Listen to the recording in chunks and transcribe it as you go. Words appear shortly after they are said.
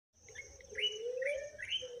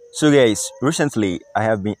So guys, recently I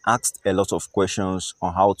have been asked a lot of questions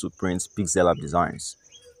on how to print Pixellab designs.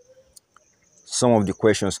 Some of the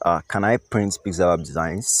questions are, can I print Pixellab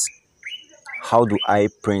designs? How do I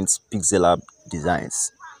print Pixellab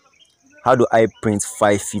designs? How do I print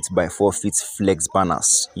 5 feet by 4 feet flex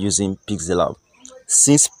banners using Pixellab?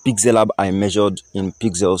 Since Pixellab I measured in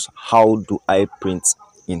pixels, how do I print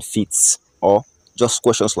in feet? Or just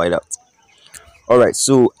questions like that. Alright,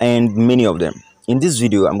 so and many of them. In this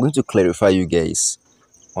video, I'm going to clarify you guys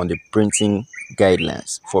on the printing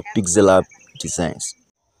guidelines for Pixellab designs.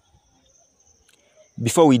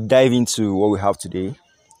 Before we dive into what we have today,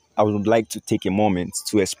 I would like to take a moment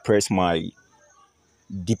to express my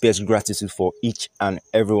deepest gratitude for each and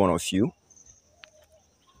every one of you.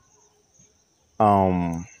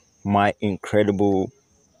 My incredible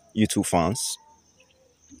YouTube fans,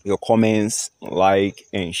 your comments, like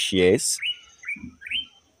and shares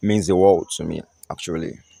means the world to me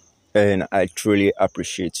actually. And I truly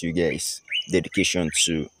appreciate you guys' dedication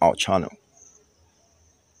to our channel.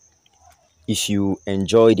 If you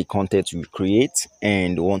enjoy the content we create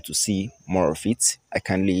and want to see more of it, I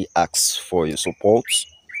kindly ask for your support.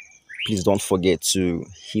 Please don't forget to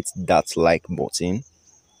hit that like button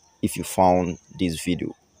if you found this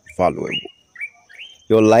video valuable.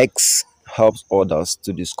 Your likes helps others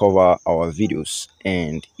to discover our videos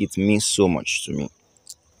and it means so much to me.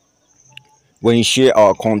 When you share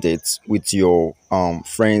our content with your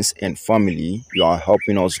friends and family, you are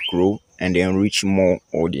helping us grow and enrich more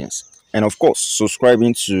audience. And of course,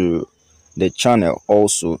 subscribing to the channel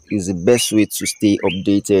also is the best way to stay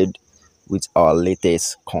updated with our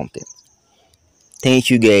latest content.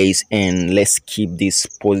 Thank you guys, and let's keep these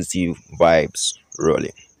positive vibes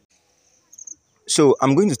rolling. So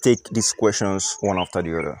I'm going to take these questions one after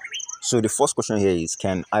the other. So the first question here is,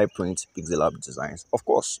 can I print Pixellab designs? Of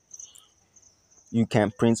course, you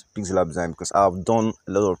can print Pixellab design because I've done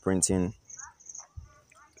a lot of printing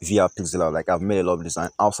via Pixellab. Like I've made a lot of design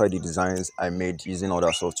outside the designs I made using other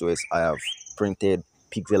softwares. I have printed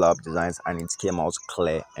Pixellab designs and it came out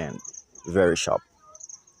clear and very sharp.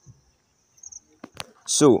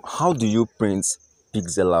 So how do you print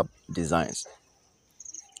Pixellab designs?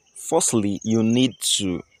 Firstly, you need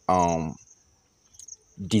to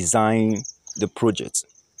design the project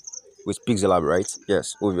with Pixellab, right?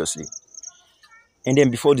 Yes, obviously. And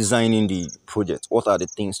then before designing the project, what are the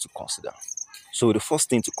things to consider? So the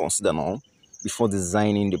first thing to consider now before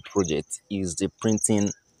designing the project is the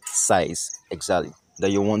printing size exactly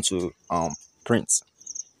that you want to print.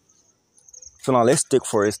 So now let's take,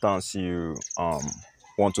 for instance, you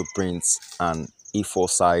want to print an A4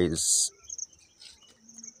 size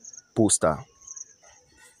poster.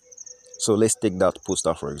 So let's take that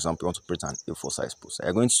poster, for example. You want to print an A4 size poster.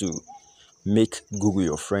 You're going to make Google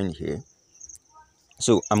your friend here.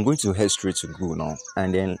 So I'm going to head straight to Google now,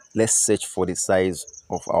 and then let's search for the size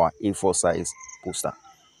of our A4 size poster.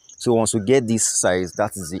 So once we get this size, that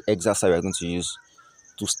is the exact size we're going to use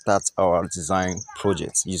to start our design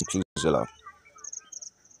project using Pixellab.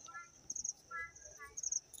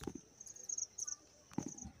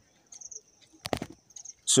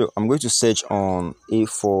 So I'm going to search on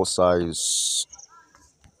A4 size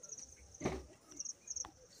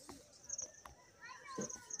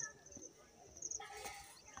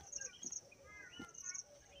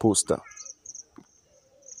poster.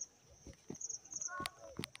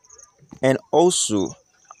 And also,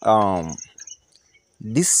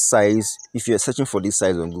 this size, if you're searching for this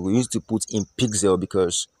size on Google, you need to put in pixel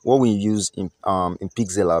because what we use in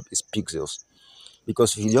Pixellab is pixels.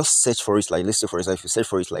 Because if you just search for it, like let's say for example, if you search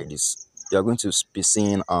for it like this, you're going to be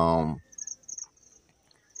seeing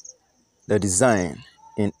the design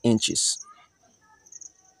in inches,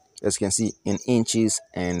 as you can see, in inches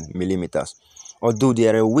and millimeters. Although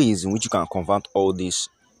there are ways in which you can convert all this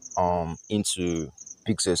into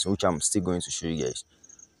pixels, which I'm still going to show you guys.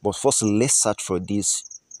 But first, let's search for this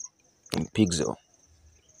in pixels.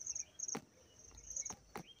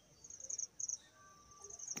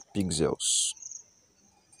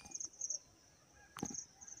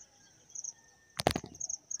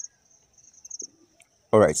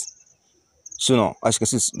 All right. So now, as you can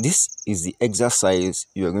see, this is the exact size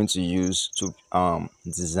you are going to use to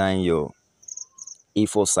design your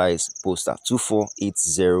A4 size poster,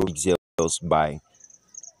 2480 pixels by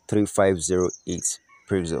 3508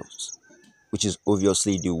 pixels, which is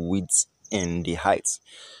obviously the width and the height.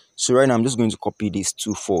 So right now I'm just going to copy this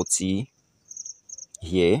 240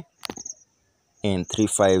 here and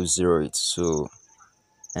 3508. So,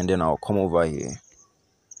 and then I'll come over here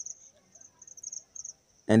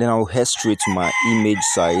and then I'll head straight to my image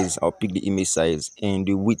size. I'll pick the image size and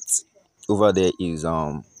the width over there is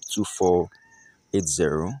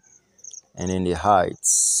 2480, and then the height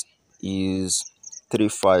is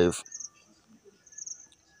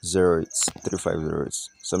 3508.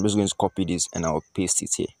 So I'm just going to copy this and I'll paste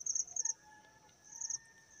it here.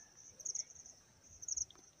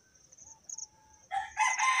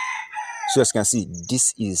 So as you can see,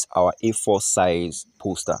 this is our A4 size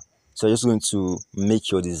poster. So you're just going to make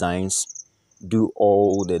your designs, do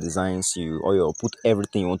all the designs put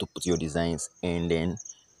everything you want to put your designs, and then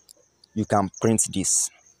you can print this.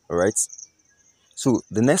 All right. So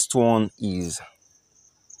the next one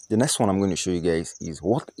I'm going to show you guys is,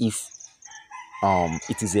 what if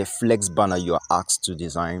it is a flex banner you are asked to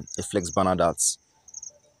design, a flex banner that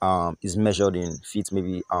is measured in feet,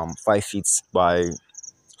 maybe 5 feet by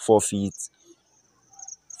 4 feet,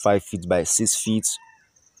 5 feet by 6 feet.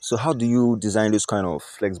 So how do you design those kind of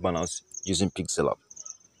flex banners using Pixellab?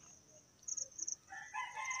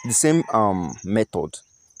 The same method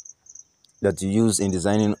that you use in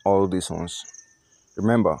designing all these ones.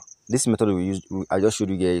 Remember, this method I just showed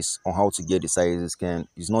you guys on how to get the sizes.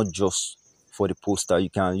 It's not just for the poster. You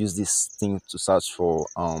can use this thing to search for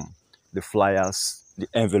the flyers, the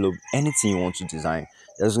envelope, anything you want to design.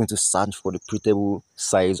 You're just going to search for the printable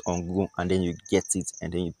size on Google, and then you get it,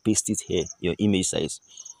 and then you paste it here, your image size,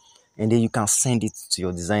 and then you can send it to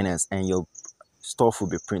your designers and your stuff will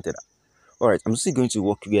be printed. All right, I'm just going to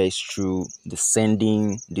walk you guys through the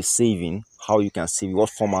sending, the saving, how you can save, what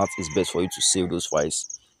format is best for you to save those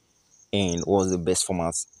files, and what's the best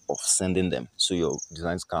format of sending them so your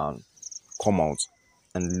designs can come out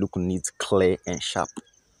and look neat, clear, and sharp.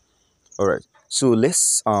 All right, so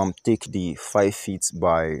let's take the 5 feet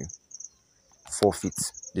by 4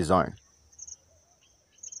 feet design.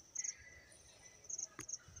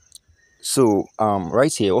 So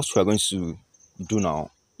right here, what we are going to do now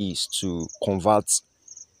is to convert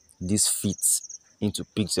these feet into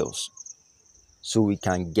pixels so we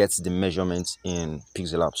can get the measurements in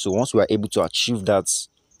Pixellab. So once we are able to achieve that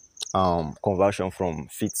conversion from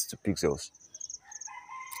feet to pixels,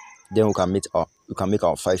 then we can make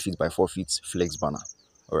our 5 feet by 4 feet flex banner.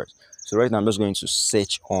 All right, so right now I'm just going to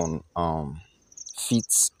search on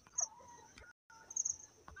feet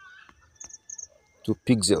to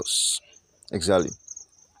pixels. Exactly.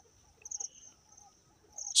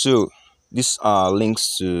 So these are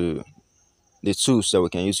links to the tools that we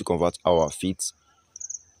can use to convert our feet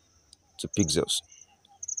to pixels.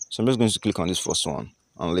 So I'm just going to click on this first one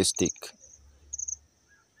and let's take.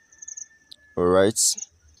 All right,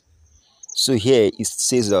 so here it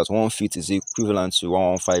says that 1 feet is equivalent to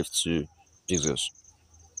 115 pixels,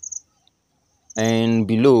 and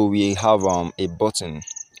below we have a button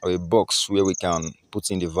or a box where we can put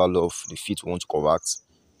in the value of the feet we want to convert.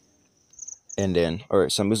 And then, all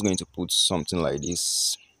right, so I'm just going to put something like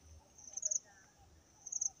this,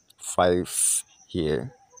 5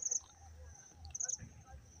 here,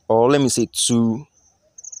 or let me say 2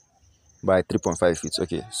 by 3.5 feet.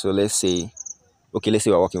 Okay, so let's say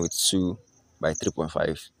we're working with 2 by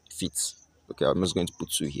 3.5 feet. Okay, I'm just going to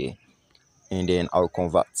put 2 here, and then I'll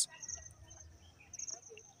convert.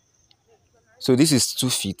 So this is 2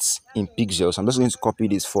 feet in pixels. I'm just going to copy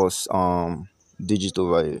this first digit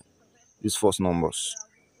over here, these first numbers,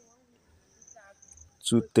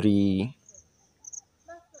 23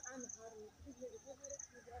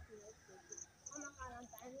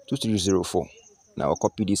 2304. Now I'll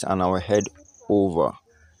copy this and I'll head over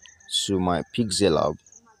to my Pixellab,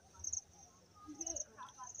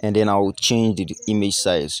 and then I'll change the image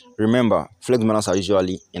size. Remember, flex banners are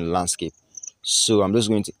usually in landscape, so I'm just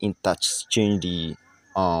going to change the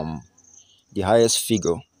highest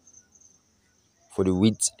figure for the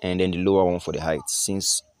width and then the lower one for the height,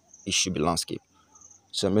 since it should be landscape.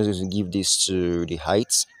 So I'm just going to give this to the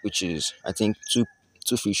height, which is, I think, 2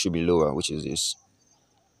 feet should be lower, which is this.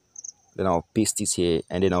 Then I'll paste it here,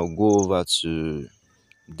 and then I'll go over to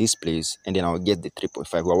this place, and then I'll get the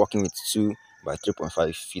 3.5. We're working with 2 by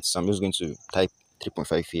 3.5 feet, so I'm just going to type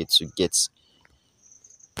 3.5 feet to get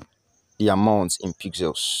the amount in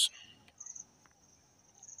pixels.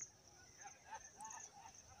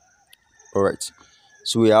 All right,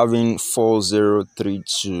 so we're having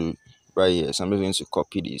 4032 right here, so I'm just going to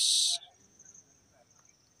copy this,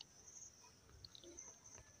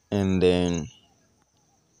 and then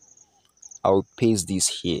I'll paste this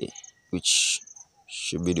here, which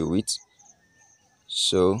should be the width.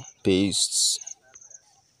 So paste,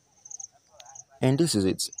 and this is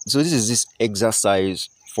it. So this is this exercise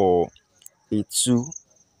for a 2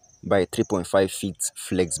 by 3.5 feet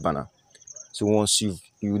flex banner. So once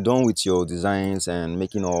you're done with your designs and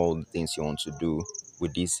making all the things you want to do,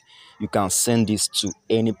 with this, you can send this to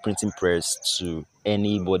any printing press, to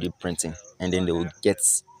anybody printing, and then they will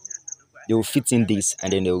fit in this,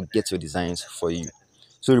 and then they will get your designs for you.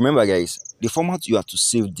 So remember guys, the format you have to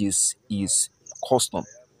save this is custom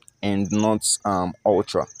and not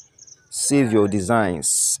ultra. Save your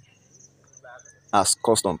designs as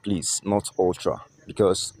custom please, not ultra,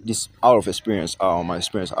 because this out of experience, my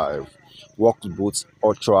experience, I've worked with both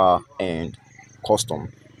ultra and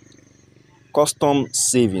custom. Custom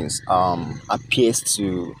savings appears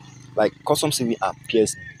to, like, custom saving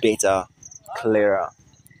appears better, clearer,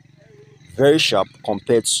 very sharp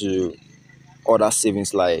compared to other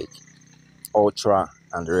savings like ultra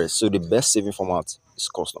and the rest. So the best saving format is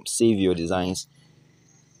custom. Save your designs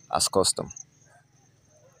as custom.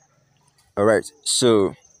 All right,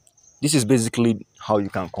 so this is basically how you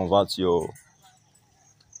can convert your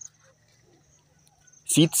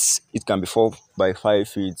feet. It can be 4 by 5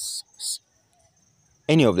 feet,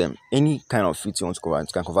 any of them, any kind of feet you want to convert.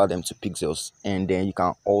 You can convert them to pixels, and then you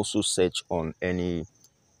can also search on any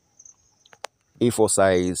A4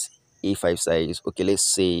 size, A5 size. Okay, let's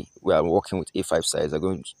say we are working with A5 size.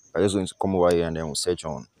 I'm just going to come over here and then we'll search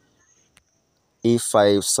on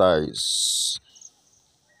A5 size,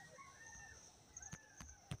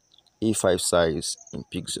 A5 size in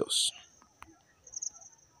pixels.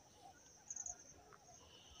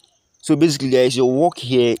 So basically guys, your work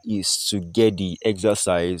here is to get the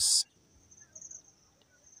exercise,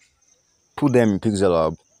 put them in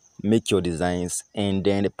Pixellab, make your designs, and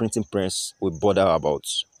then the printing press will bother about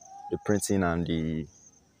the printing and the,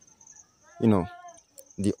 you know,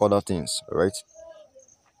 the other things. All right,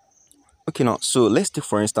 okay, now so let's take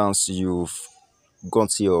for instance you've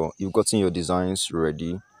gotten your designs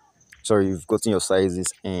ready. Sorry, you've gotten your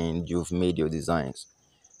sizes and you've made your designs.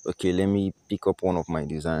 Okay, let me pick up one of my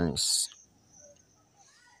designs.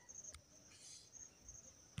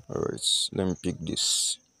 All right, let me pick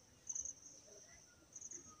this.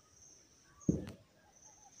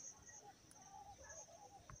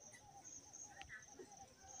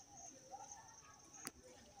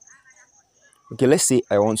 Okay, let's say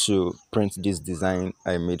I want to print this design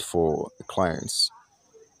I made for a client.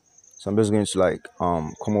 So I'm just going to like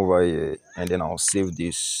come over here, and then I'll save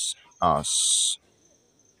this as,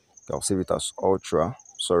 I'll save it as ultra,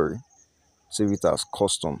 sorry, save it as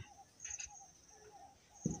custom,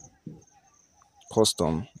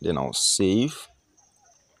 then I'll save.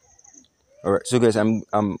 All right, so guys, I'm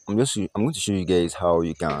going to show you guys how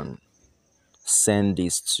you can send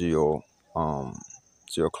this to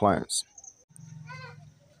your clients.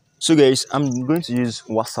 So guys, I'm going to use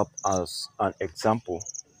WhatsApp as an example.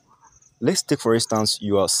 Let's take for instance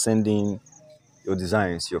you are sending your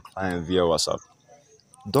designs to your client via WhatsApp.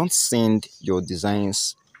 Don't send your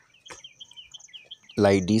designs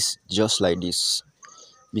like this, just like this,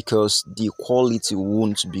 because the quality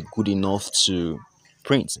won't be good enough to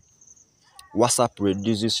print. WhatsApp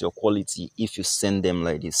reduces your quality if you send them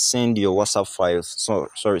like this. Send your WhatsApp files,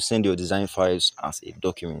 send your design files as a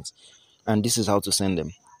document. And this is how to send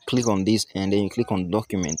them. Click on this, and then you click on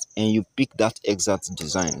document, and you pick that exact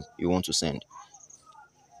design you want to send.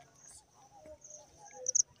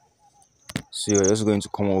 So you're just going to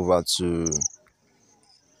come over to,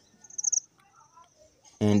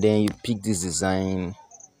 and then you pick this design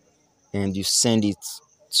and you send it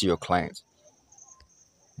to your client.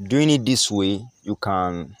 Doing it this way, your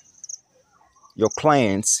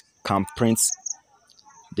clients can print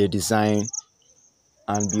the design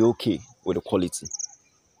and be okay with the quality.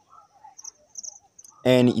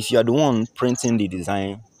 And if you are the one printing the design,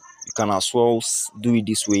 you can as well do it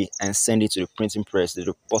this way and send it to the printing press, to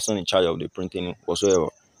the person in charge of the printing whatsoever,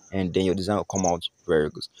 and then your design will come out very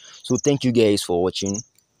good. So thank you guys for watching,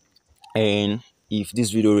 and if this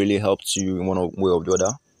video really helped you in one way or the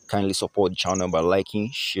other, kindly support the channel by liking,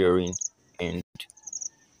 sharing, and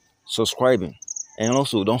subscribing. And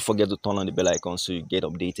also don't forget to turn on the bell icon so you get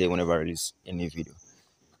updated whenever I release a new video.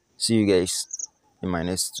 See you guys in my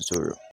next tutorial.